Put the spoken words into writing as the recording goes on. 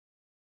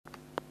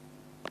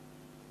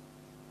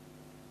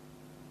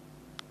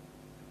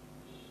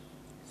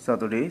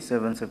Saturday,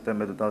 7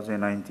 September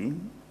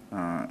 2019,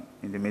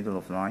 in the middle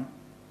of night,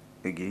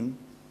 again.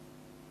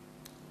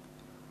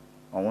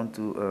 I want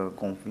to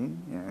confirm,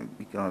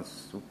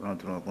 because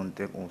supernatural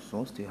contact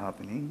also still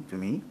happening to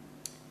me,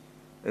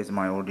 as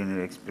my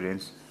ordinary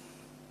experience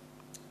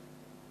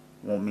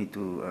want me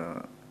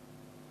to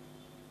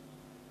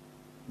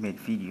make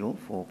video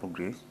for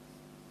progress.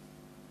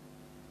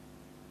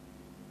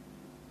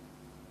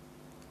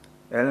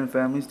 Alien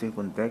family still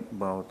contact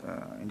about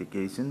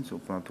indications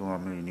supernatural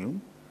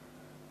millennium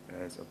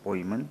as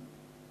appointment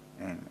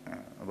and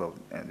about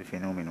the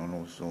phenomenon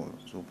also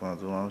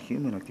supernatural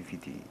human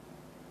activity.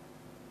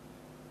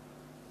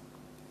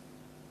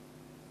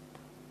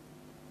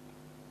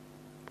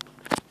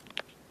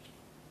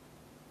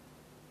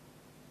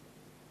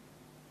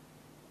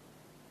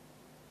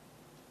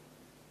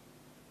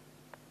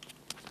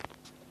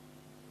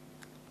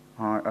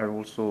 I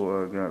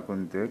also got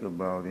contact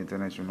about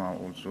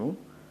international also.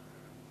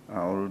 I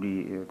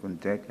already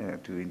contact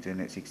to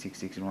internet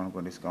 6661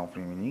 for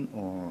discovery meaning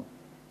or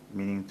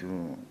meaning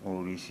to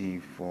already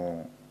receive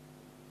for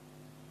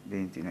the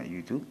internet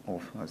YouTube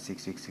of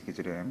 66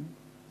 icdm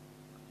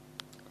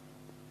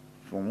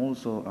from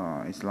also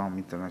Islam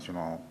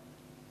International.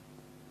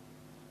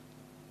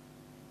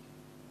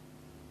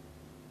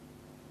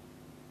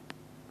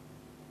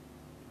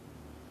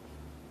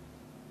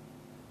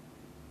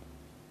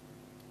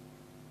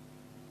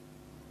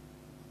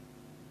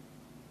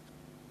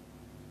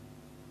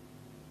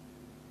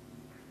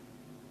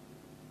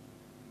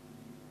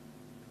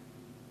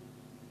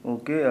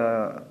 Okay,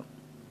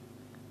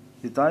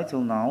 the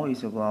title now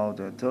is about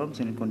terms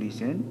and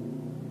conditions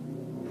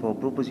for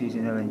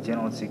propositional in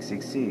channel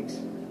 666.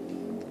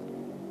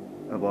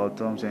 About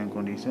terms and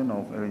conditions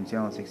of LN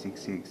channel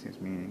 666 is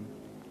meaning.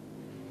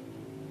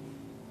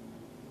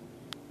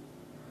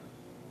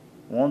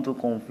 Want to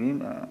confirm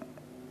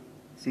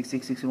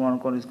 6661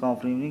 college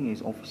confirming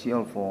is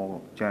official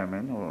for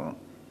chairman or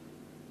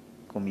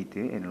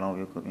committee and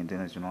Lawyer Club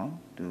International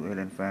to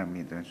LN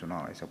Family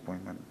International as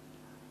appointment.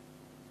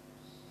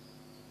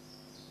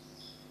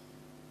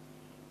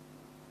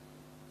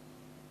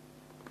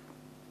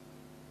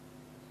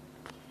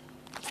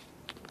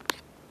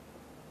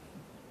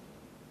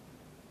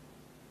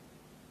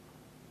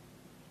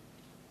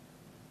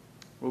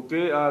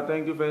 Okay,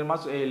 thank you very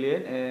much,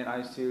 Alien, and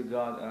I still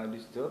got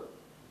disturbed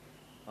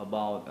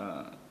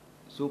about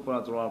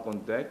supernatural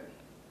contact.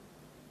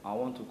 I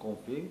want to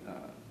confirm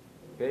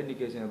the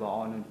indication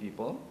about unknown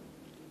people,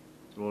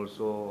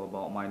 also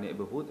about my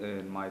neighborhood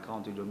and my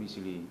country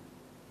domicile.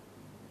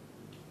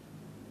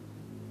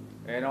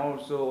 And I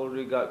also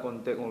already got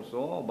contact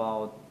also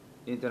about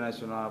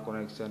international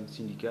connection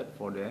syndicate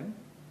for them,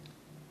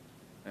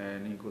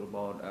 and include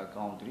about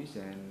countries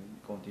and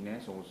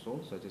continents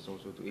also, such as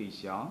also to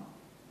Asia.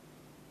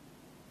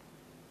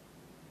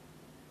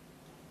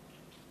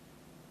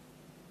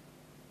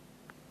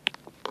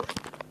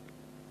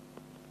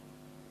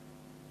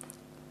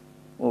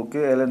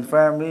 Okay, Ellen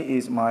Family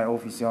is my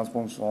official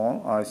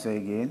sponsor. I say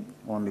again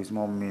on this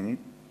minute.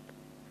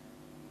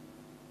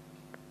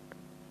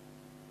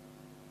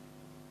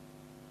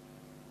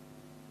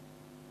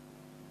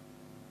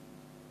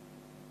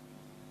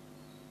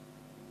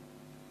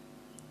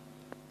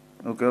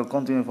 Okay, I'll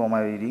continue for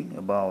my reading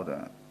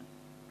about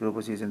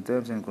proposition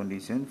terms and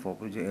conditions for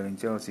project Ellen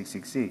Child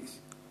 666.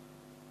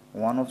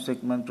 One of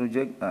segment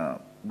project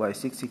by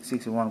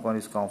 6661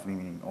 Quality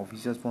Company,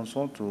 official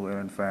sponsor to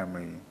Ellen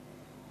Family.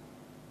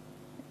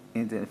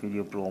 Internet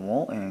video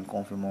promo and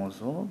confirm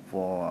also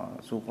for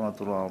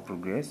supernatural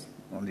progress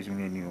on this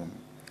millennium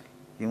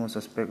human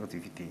suspect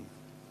activity.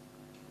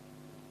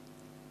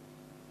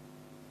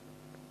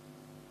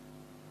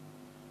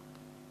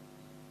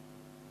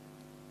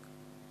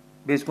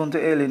 Based on the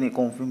alien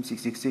confirm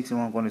 666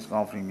 one connects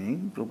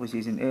confirming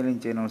proposition alien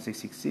channel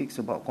 666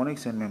 about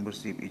connection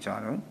membership each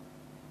other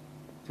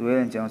to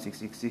alien channel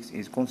 666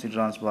 is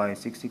considered by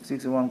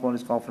 6661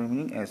 connects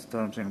confirming as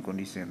terms and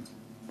conditions.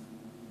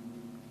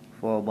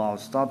 For about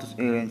status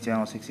alien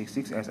channel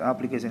 666 as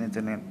application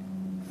internet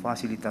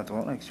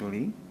facilitator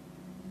actually,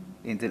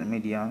 internet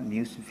media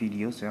news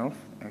video self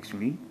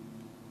actually,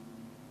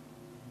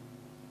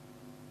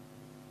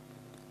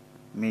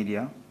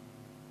 media,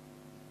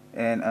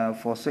 and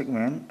for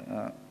segment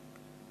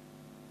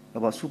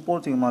about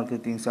supporting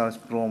marketing sales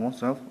promo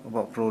self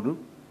about product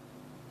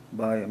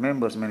by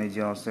members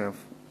manager self.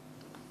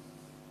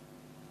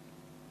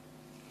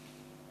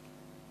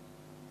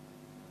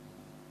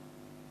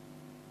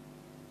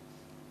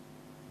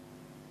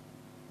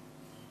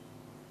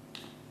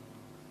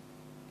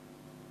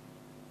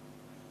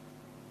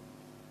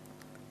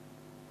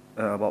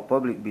 About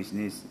public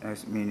business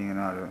as meaning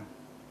another.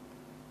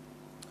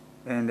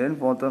 And then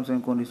for terms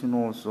and conditions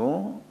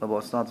also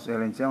about status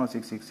alien channel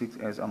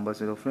 666 as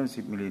ambassador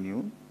friendship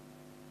millennium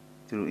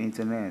through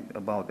internet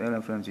about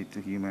alien friendship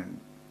to human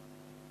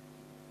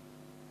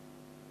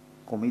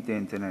committee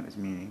internet as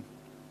meaning.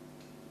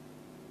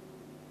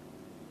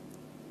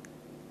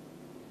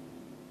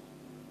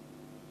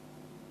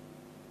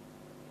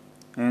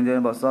 And then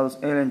about status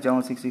alien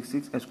channel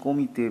 666 as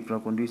committee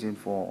precondition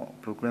for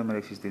proclaiming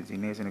existence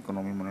in nation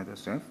economy monetary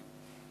self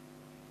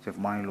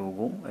money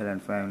logo alien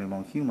family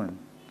among human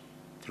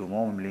through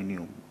more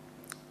millennium.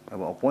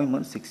 About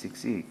appointment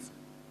 666.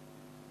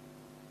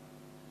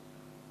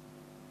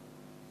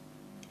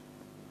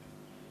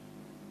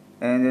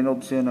 And then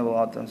option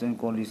about terms and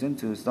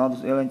conditions to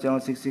status alien channel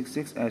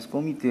 666 as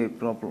committee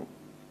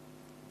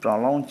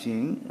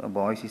launching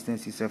about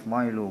existence self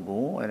money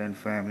logo alien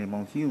family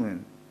among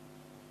human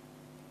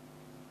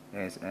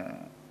as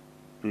a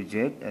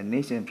project a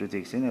nation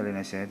protection alien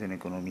asset and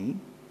economy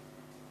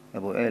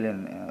about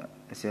alien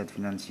asset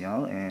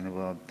financial and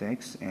about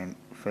tax and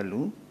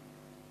value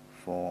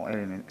for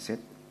alien asset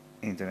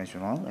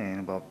international and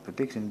about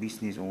protection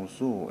business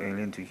also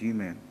alien to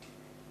human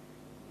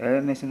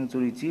alien nation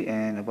authority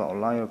and about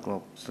liar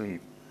club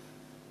slave.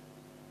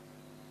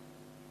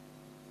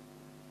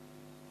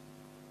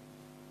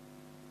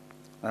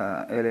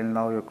 Alien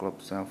lawyer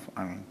club self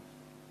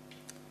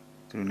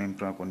through name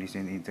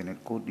condition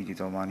internet code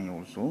digital money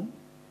also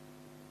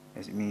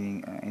as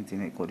meaning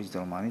internet code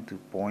digital money to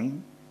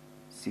point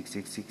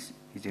 666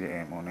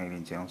 icdm on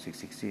alien channel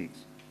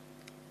 666.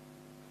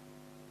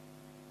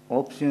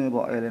 Option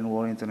about alien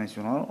war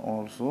international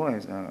also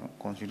as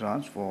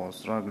considerance for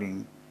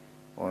struggling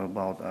or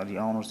about the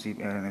ownership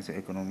alien as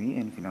economy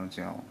and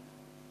financial.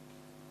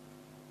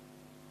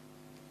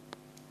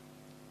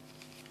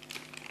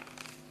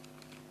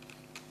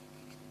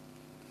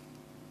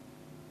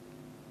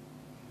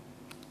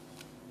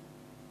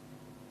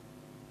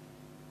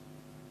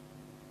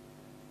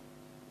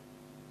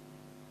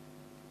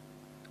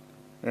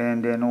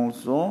 And then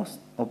also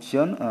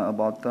option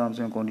about terms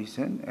and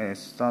conditions as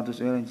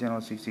status alien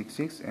channel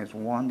 666 as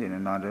one then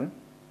another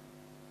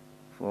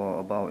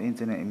for about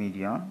internet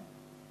media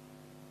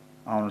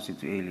ownership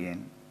to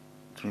alien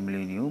through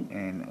millennium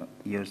and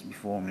years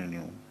before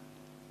millennium.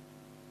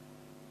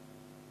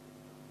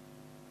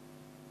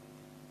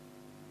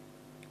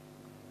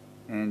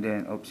 And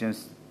then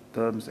options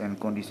terms and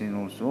conditions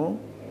also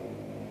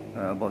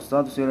about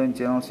status alien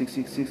channel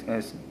 666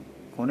 as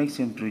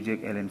connection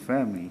project alien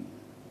family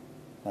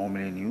or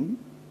millennium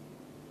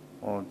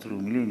or through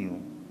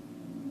millennium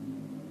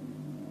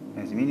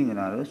as meaning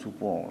another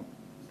support.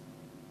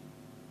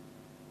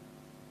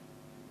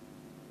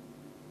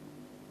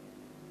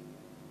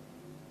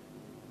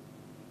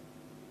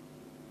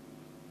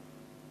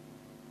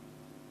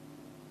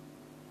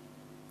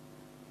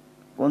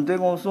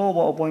 Contact also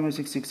about appointment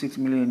 666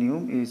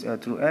 millennium is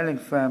through alien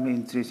family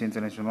interest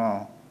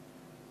international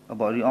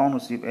about the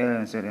ownership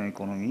alien asset and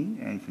economy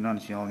and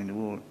financial in the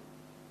world.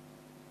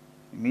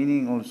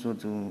 Meaning also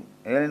to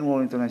alien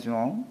war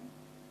international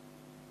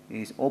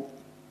is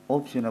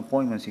option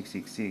appointment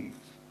 666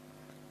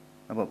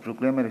 about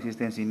proclaiming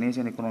existence in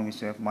nation economy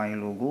self money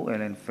logo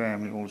alien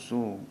family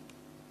also.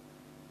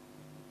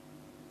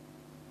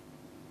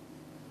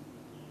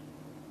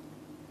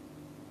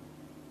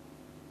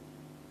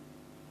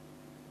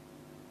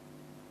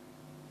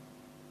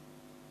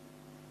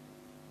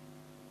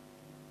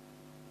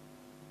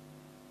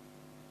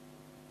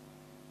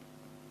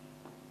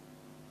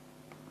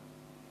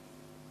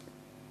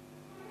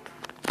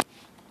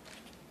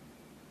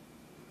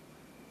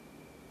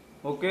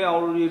 Okay, I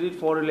will read it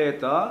for the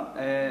letter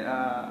and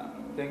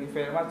thank you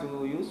very much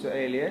to use the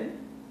alien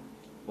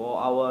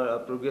for our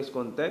previous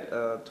contact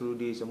through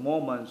this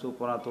moment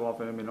supernatural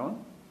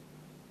phenomenon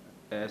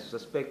as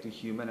suspect to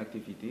human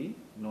activity,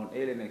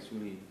 non-alien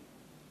actually.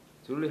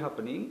 It's really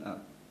happening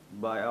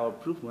by our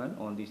improvement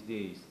on these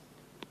days.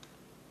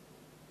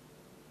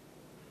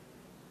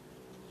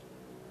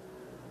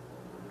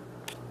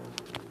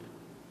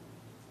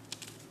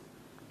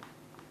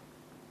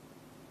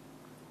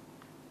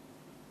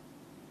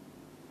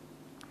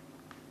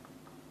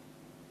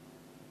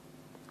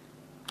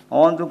 I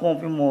want to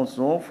confirm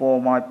also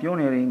for my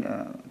pioneering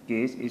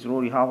case, it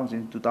already happens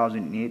in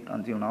 2008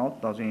 until now,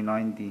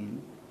 2019.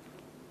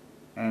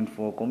 And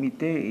for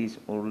committee is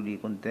already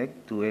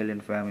contact to Alien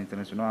Family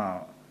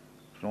International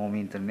from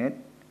internet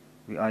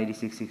with ID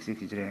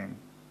 666 RAM.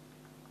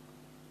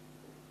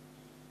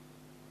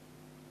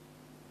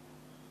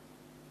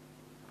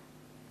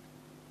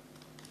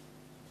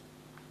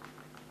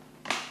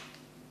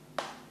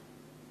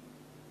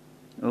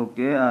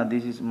 Okay,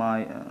 this is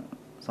my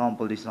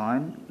sample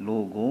design,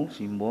 logo,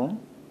 symbol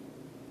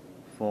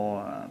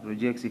for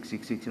project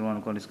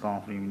 6661 called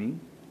discount evening.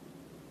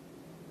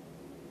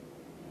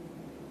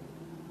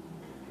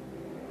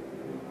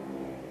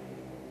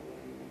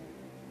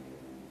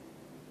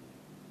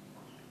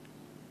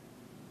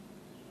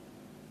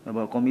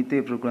 About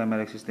committee proclaim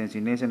existence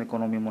in nation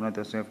economy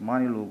monetary self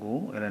money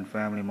logo, alien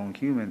family among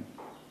human.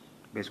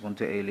 Based on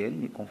the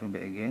alien, you confirm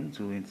back again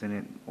to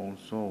internet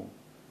also.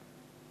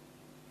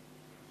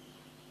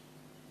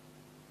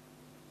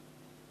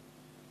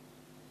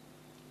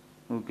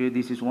 Okay,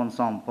 this is one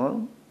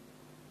sample.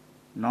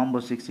 Number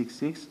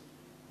 666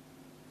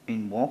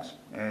 inbox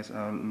as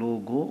a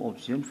logo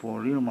option for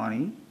real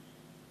money.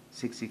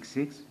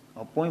 666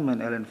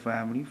 appointment alien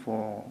family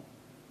for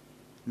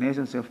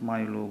nation self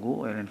money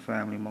logo alien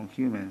family among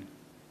human.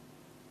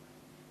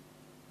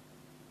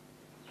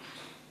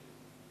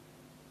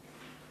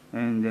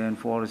 And then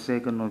for the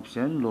second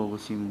option, logo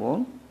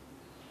symbol,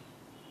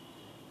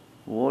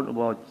 word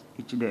about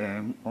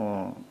icdm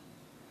or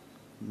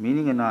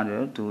meaning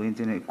another to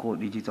internet code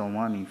digital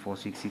money for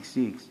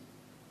 666.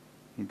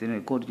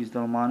 Internet code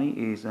digital money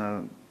is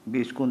a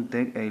base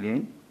contact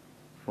alien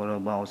for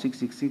about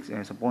 666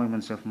 as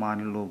appointment of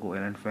money logo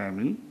alien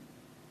family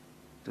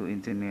to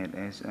internet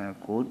as a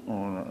code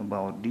or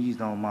about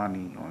digital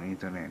money on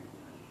internet.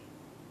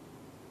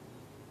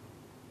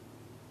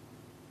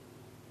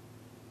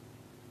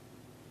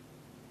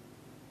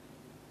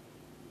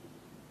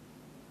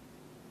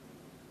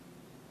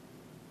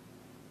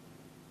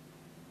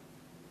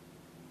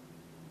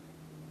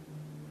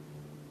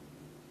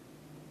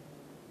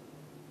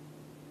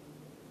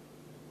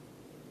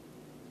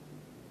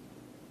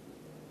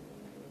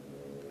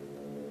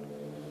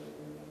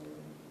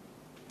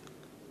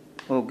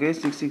 Okay,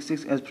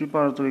 666 as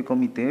preparatory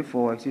committee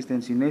for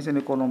existence in nation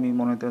economy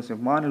monitors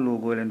of money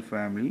logo and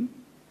family.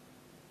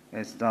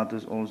 As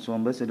status also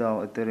ambassador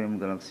of Ethereum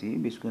Galaxy,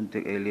 base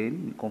contact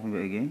alien, confirm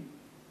again.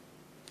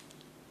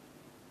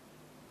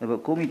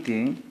 About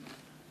committee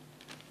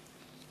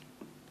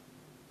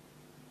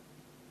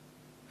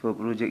for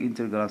project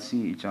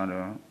intergalaxy each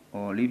other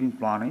or living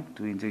planet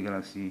to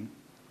intergalaxy.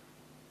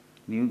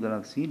 New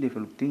galaxy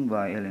developing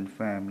by alien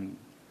family.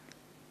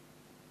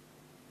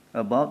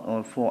 About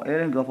or for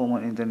alien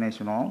government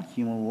international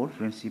human world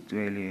friendship to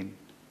alien.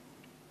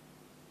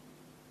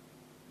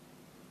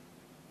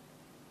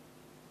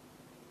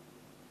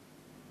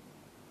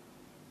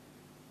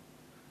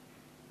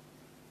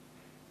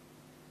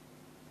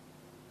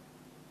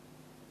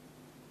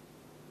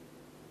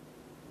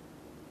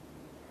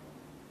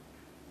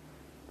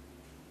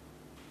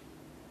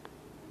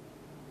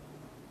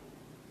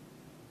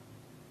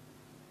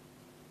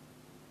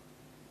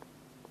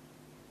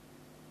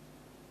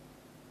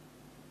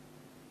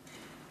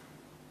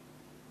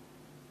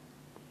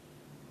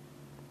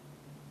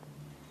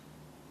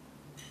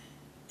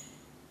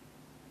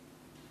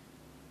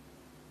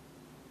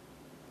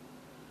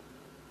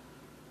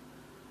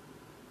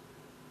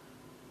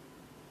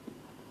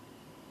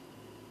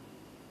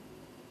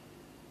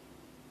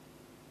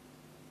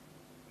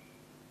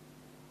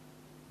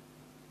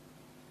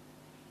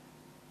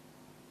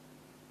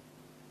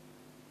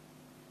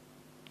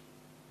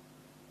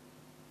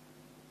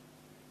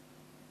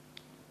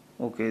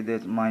 Okay,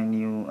 that's my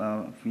new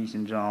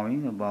vision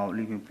drawing about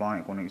living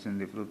planet connection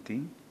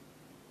developing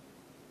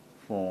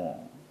for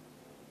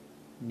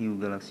new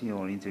galaxy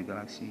or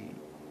intergalaxy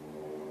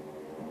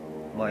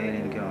by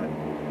alien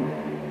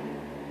kind.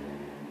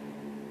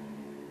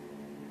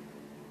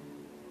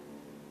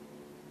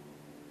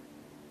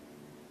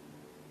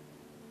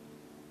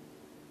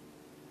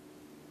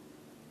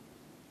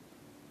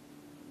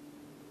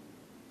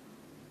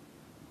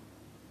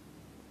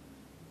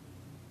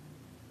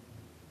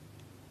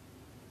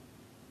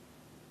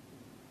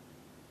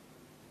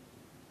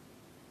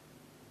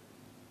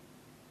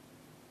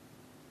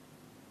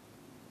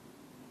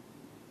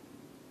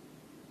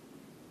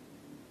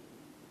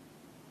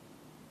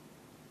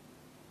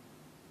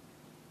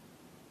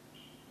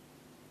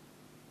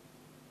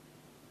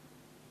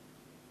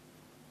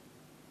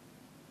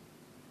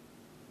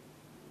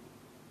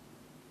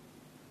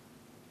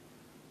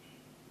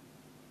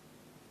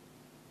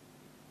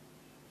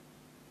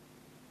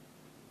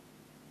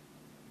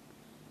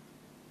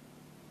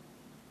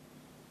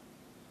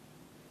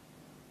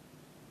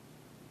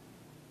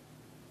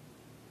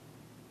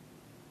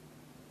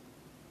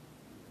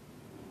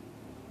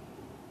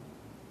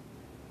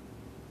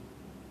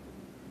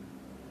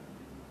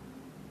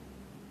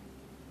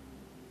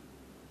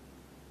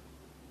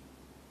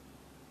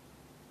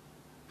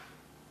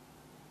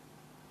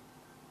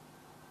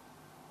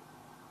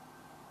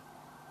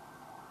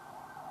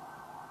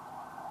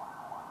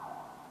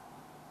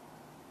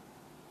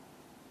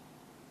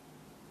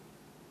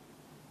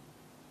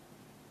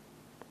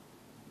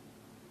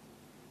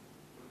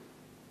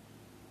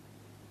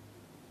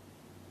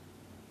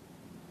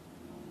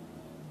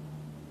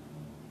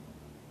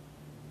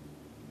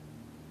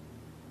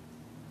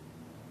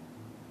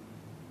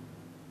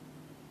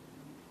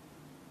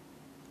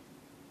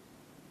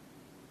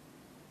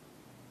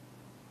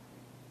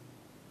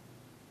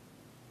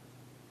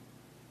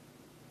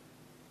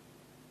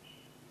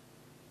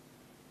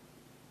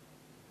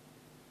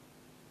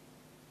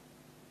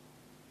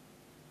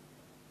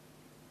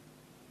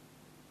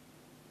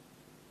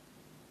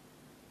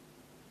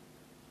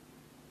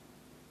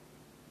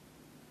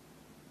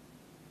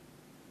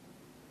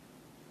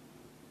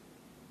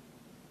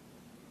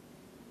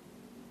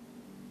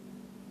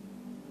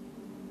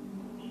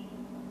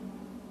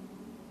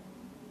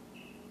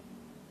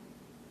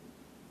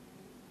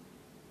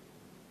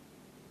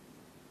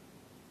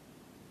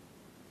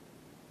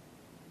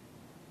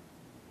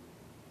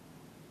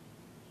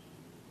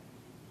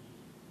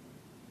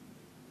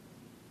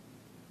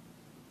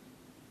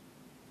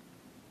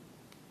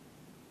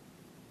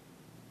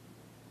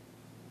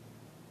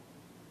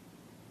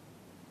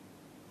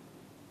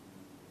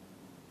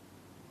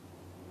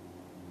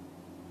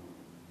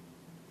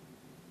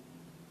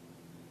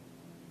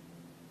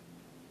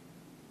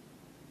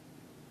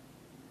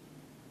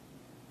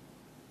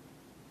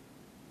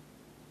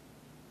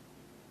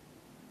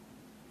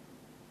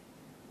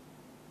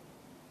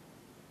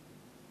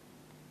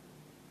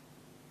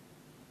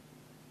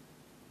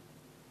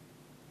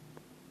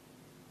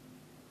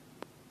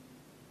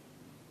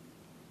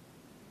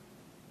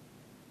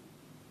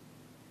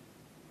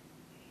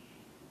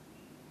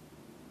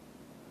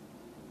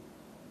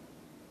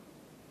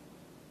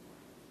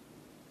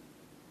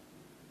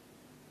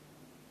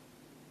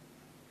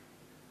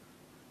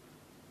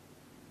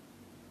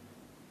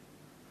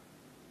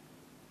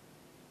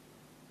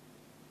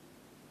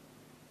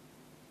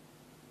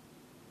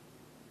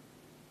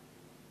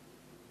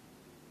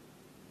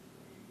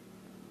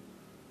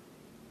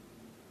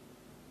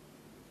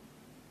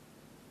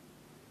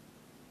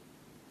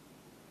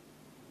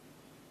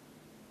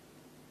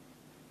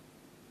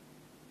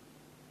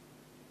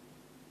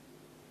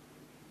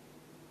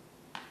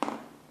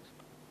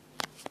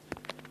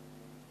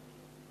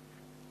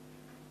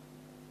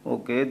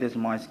 Okay, that's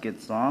my sketch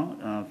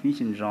song,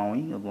 vision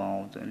drawing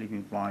about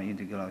living fly in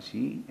the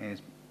galaxy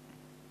as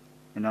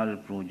another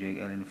project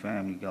alien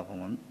family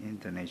government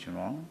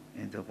international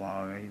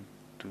enterprise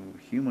to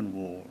human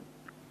world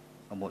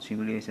about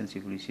simulation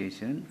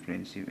civilization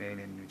friendship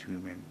alien with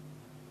human.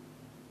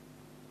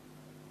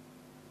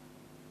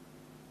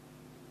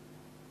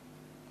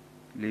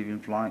 Living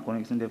fly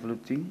connection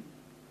developing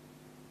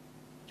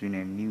to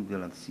name new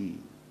galaxy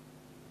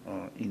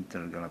or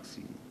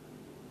intergalaxy.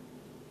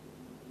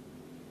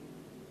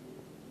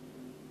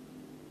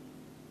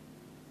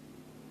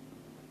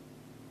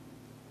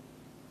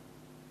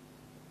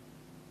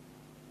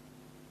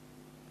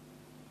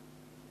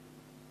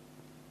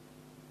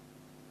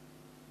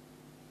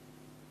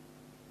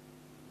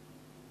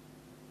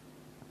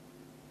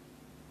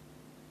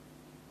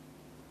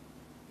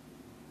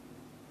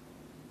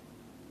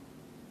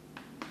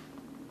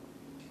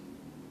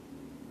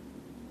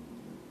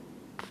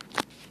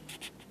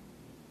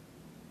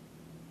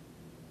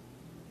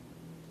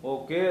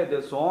 Okay,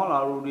 that's all.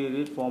 I will read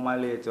it for my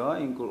later.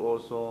 Include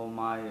also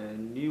my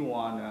new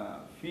one,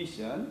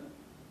 vision,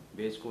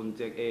 based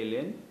contact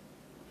alien,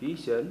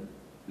 vision.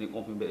 Then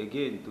confirm back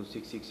again to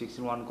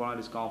 6661 corner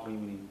discovery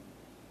meaning.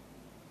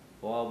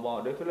 For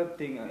about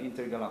developing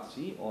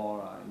intergalaxy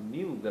or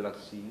new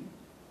galaxy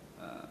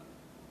uh,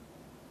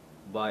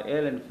 by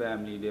alien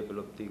family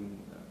developing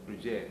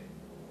project.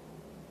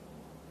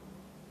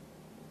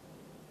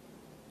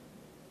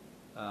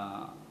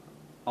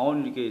 Our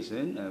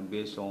indication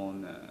based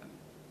on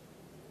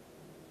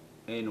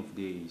end of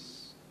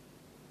days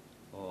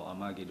or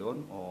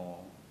Armageddon or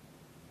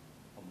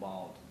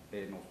about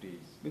end of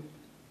days.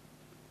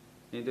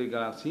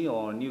 Intergalaxy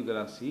or new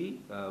galaxy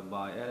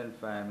by Alan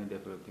Family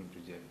Developing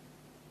Project.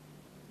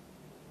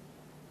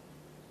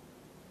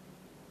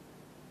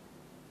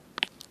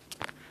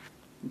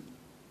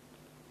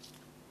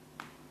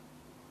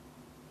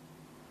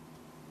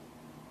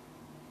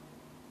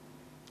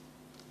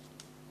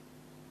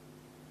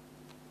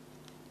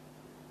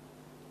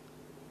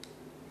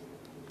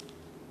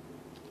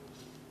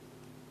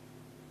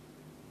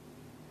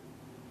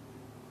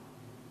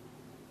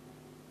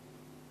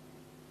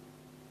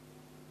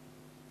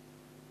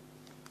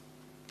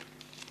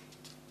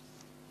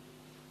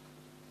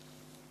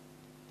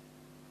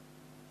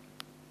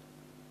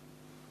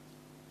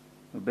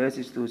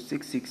 Basis to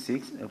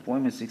 666,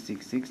 appointment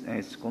 666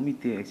 as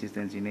Committee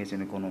Existence in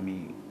Nation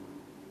Economy,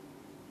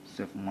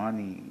 Save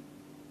Money,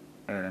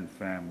 and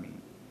Family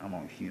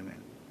among human.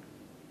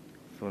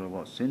 For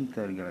about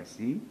Center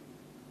Galaxy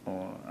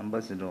or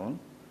Ambassador,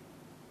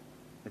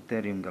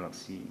 Ethereum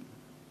Galaxy.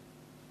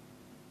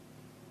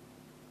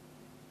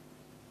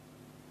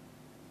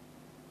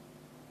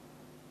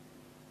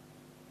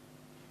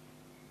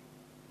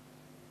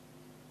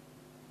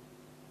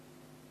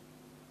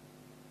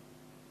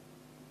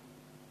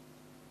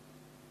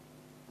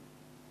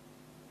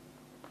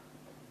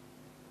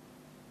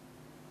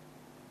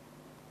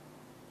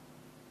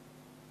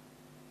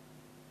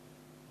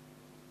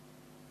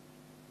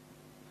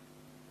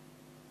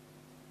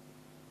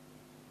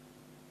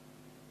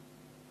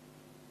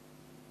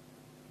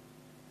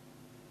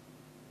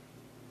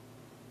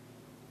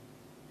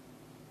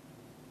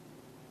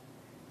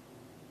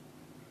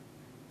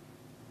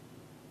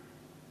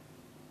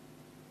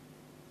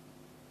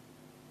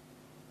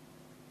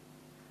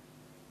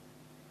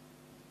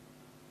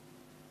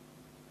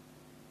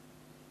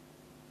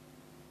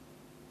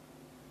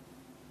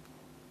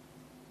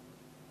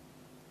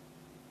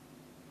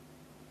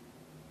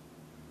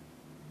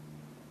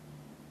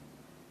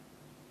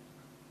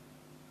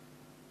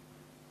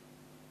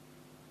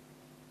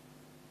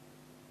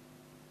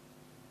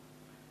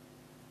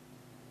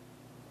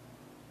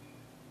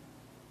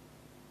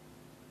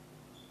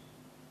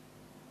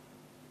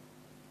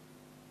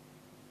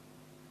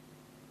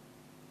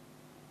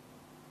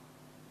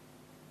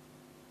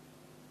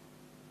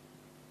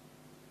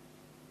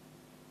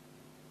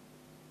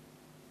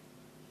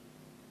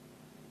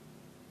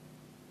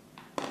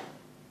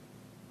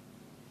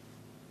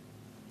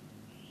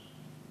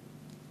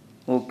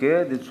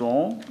 Okay, that's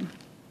all.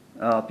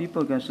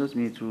 People can search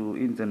me through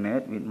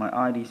internet with my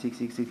ID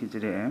 666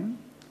 icdm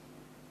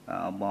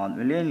about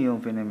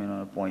millennium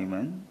phenomenon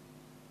appointment,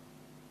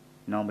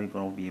 number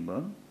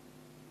probable,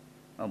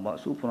 about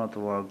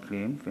supernatural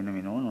claim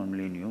phenomenon on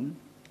millennium,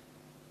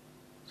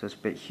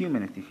 suspect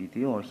human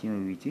activity or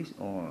human witches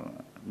or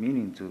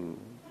meaning to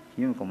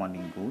human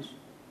commanding ghosts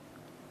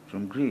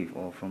from grave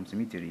or from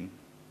cemetery,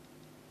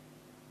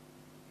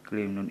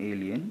 claim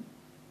non-alien,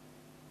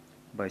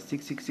 by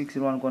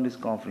 66601 con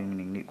discovery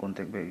meaning need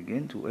contact back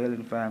again to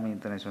Alien Family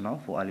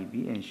International for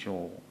alibi and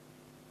show.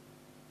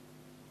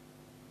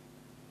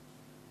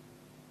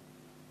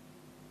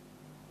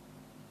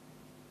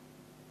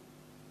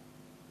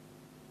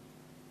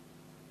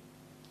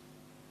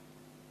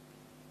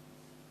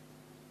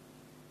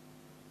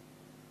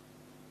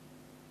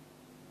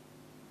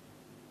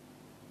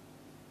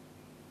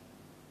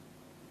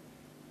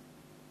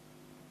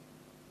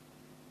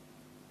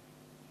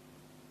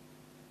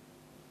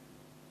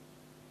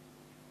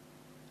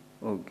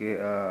 Okay,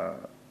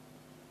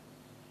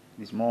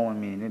 This moment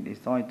minute is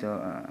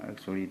titled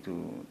actually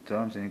to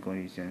terms and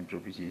conditions and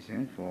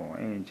propositions for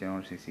alien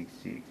channel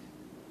 666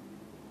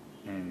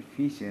 and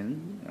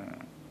fission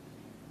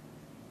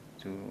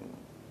to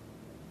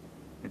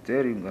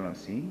Ethereum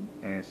galaxy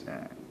as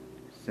a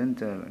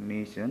central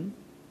nation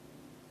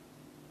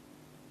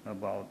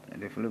about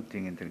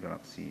developing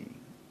intergalaxy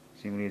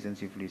simulation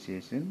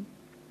civilization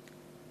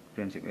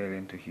friendship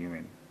alien to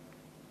human.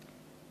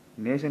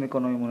 Nation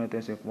economy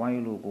monitors a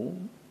wide logo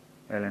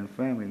alien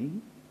family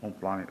on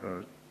planet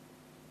Earth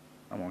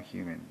among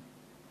human.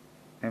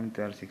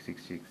 MTER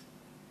 666.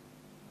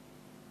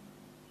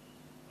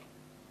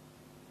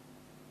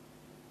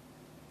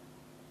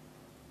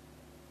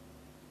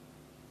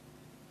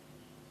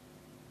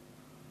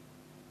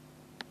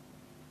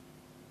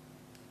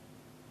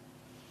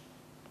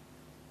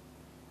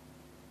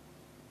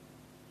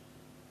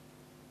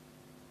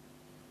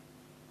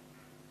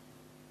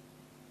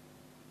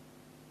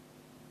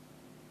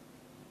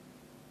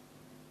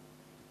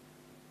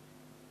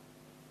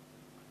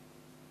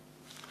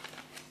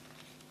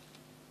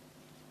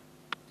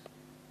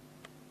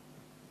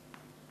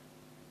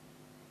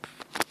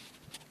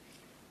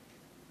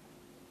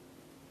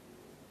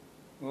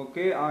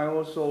 Okay, I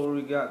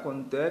also got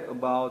contact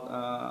about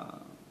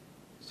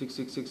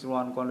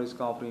 6661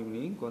 discovery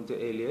meaning contact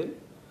alien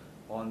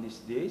on these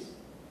days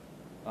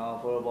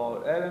for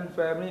about alien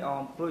family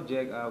on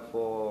project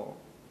for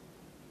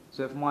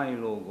save money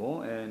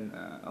logo and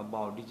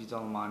about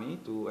digital money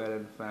to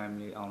alien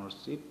family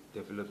ownership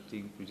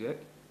developing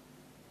project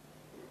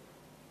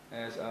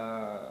as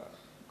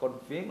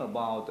confirm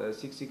about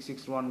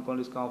 6661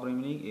 discovery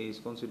meaning is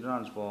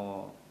considered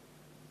for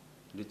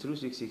the true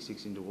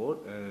 666 in the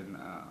world and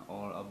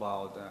all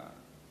about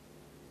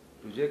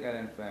project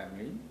alien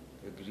family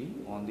agree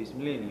on this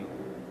millennium.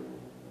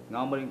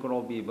 Numbering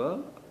crowd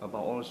people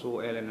about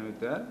also alien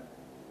emitter,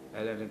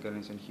 alien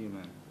incarnation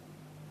human.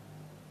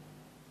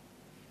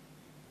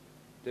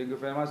 Thank you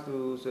very much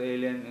to the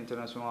Alien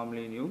International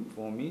Millennium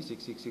for me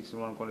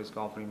 6661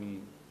 discovery me.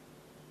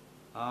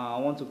 I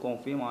want to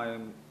confirm I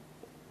am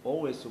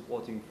always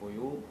supporting for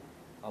you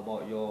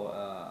about your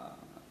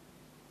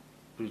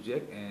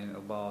project and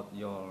about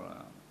your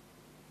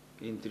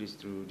interest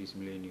through this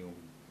millennium.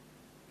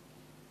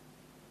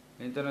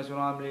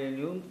 International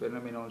Millennium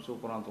Phenomenon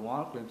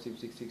Supernatural Claim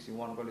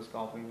 6661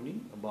 discovery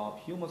about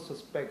human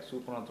suspect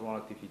supernatural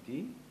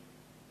activity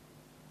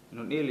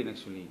non alien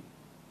actually.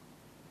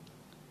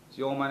 See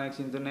you on my next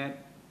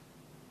internet.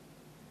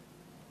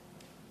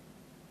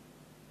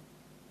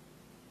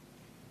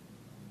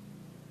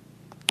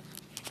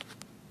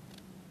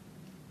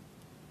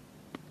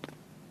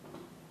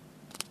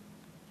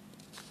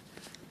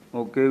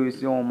 Okay, we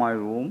see on my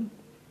room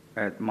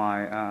at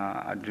my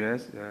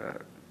address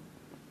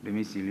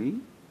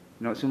domicile,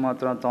 North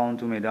Sumatra town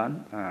to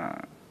Medan,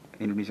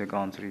 Indonesia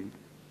country.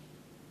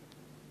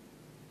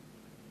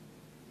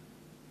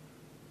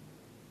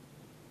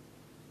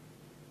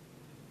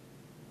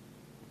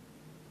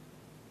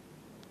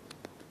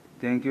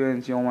 Thank you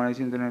and see you on my next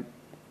internet.